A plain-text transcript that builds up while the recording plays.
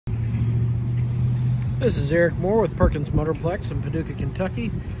This is Eric Moore with Perkins Motorplex in Paducah, Kentucky.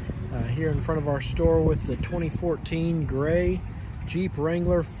 Here in front of our store with the 2014 gray Jeep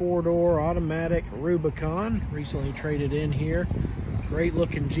Wrangler 4-door automatic Rubicon. Recently traded in here. Great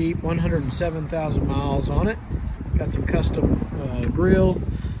looking Jeep, 107,000 miles on it. Got some custom grille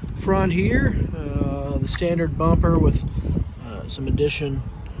front here. The standard bumper with some addition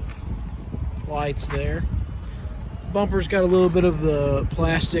lights there. Bumper's got a little bit of the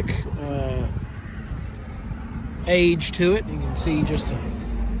plastic age to it. You can see just a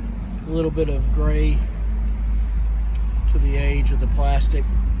little bit of gray to the age of the plastic,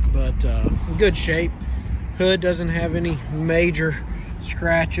 but in good shape. Hood doesn't have any major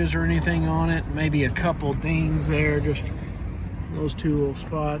scratches or anything on it. Maybe a couple dings there, just those two little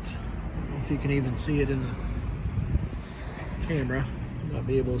spots. I don't know if you can even see it in the camera. You might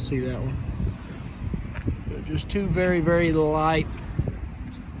be able to see that one. But just two very light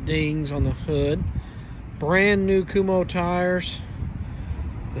dings on the hood. Brand new Kumho tires.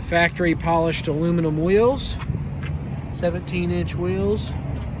 The factory polished aluminum wheels. 17-inch wheels.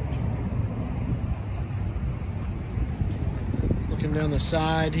 Looking down the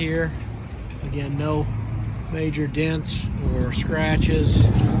side here. Again, no major dents or scratches.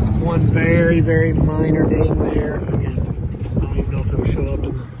 One very minor ding there. Again, I don't even know if it'll show up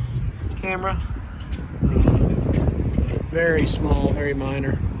in the camera. Very small, very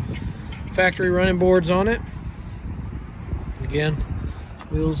minor. Factory running boards on it. Again,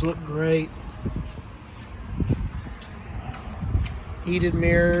 wheels look great. Heated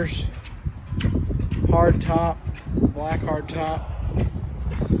mirrors. Hardtop, black hardtop.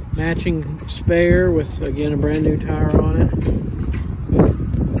 Matching spare with, again, a brand new tire on it.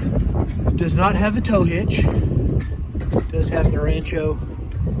 It does not have the tow hitch. It does have the Rancho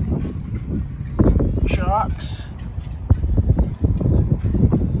shocks.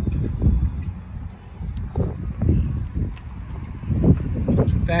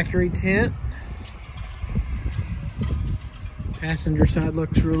 Factory tint. Passenger side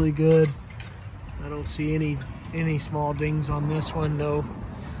looks really good. I don't see any small dings on this one. No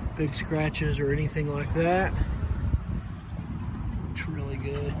big scratches or anything like that. Looks really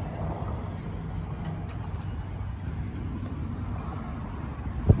good.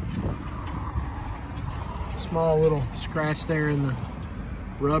 Small little scratch there in the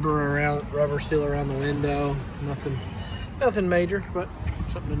rubber seal around the window. Nothing major, but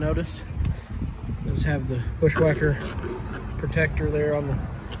something to notice. Does have the bushwhacker protector there on the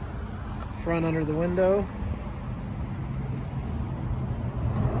front under the window.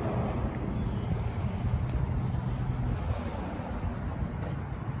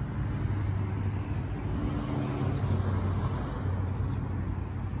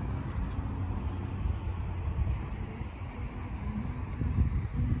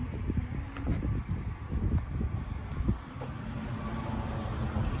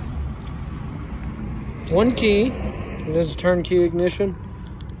 One key. It is a turnkey ignition.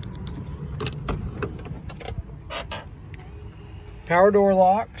 Power door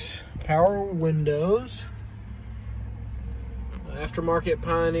locks, power windows, aftermarket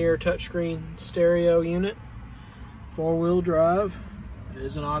Pioneer touchscreen stereo unit, 4-wheel drive. It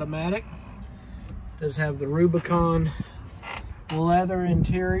is an automatic. It does have the Rubicon leather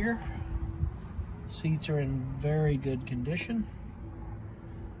interior. Seats are in very good condition.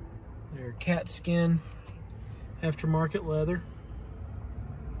 They're cat skin aftermarket leather.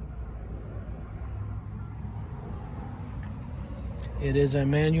 It is a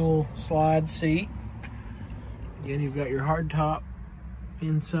manual slide seat. Again, you've got your hardtop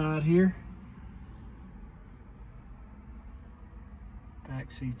inside here.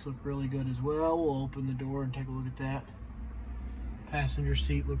 Back seats look really good as well. We'll open the door and take a look at that. Passenger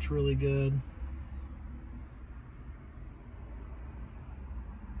seat looks really good.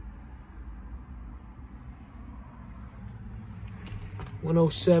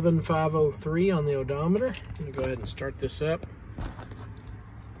 $107,503 on the odometer. I'm gonna go ahead and start this up.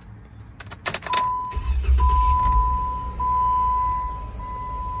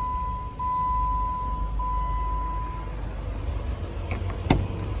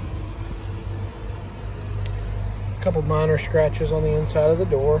 A couple minor scratches on the inside of the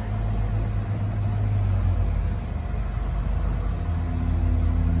door.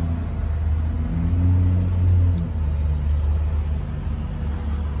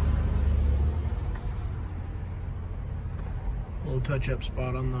 Little touch-up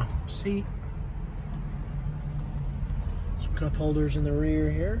spot on the seat. Some cup holders in the rear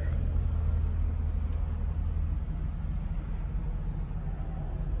here.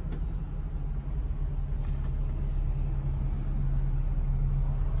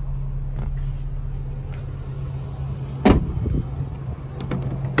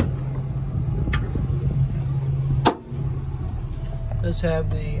 Does have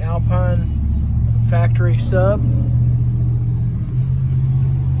the Alpine factory sub.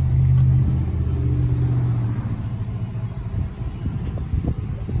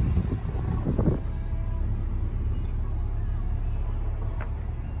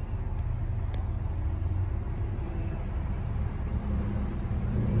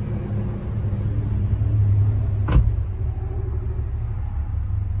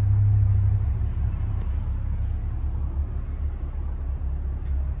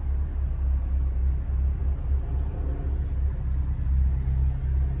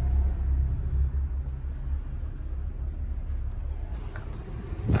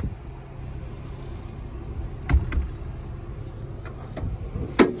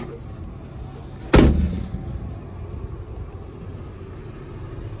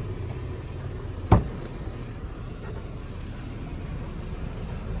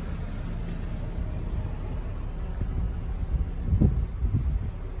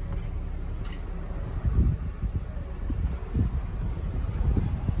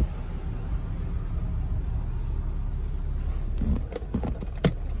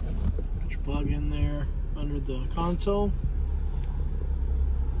 Plug in there under the console.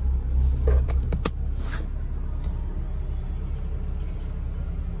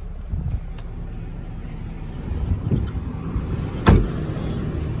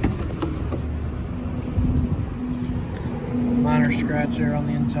 Minor scratch there on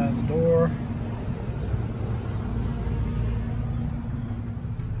the inside of the door.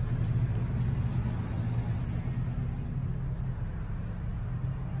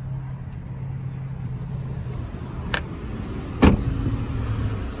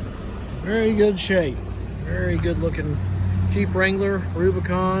 Very good shape. Very good looking Jeep Wrangler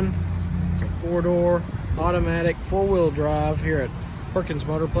Rubicon. It's a 4-door automatic 4-wheel drive here at Perkins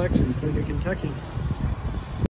Motorplex in Cleveland, Kentucky.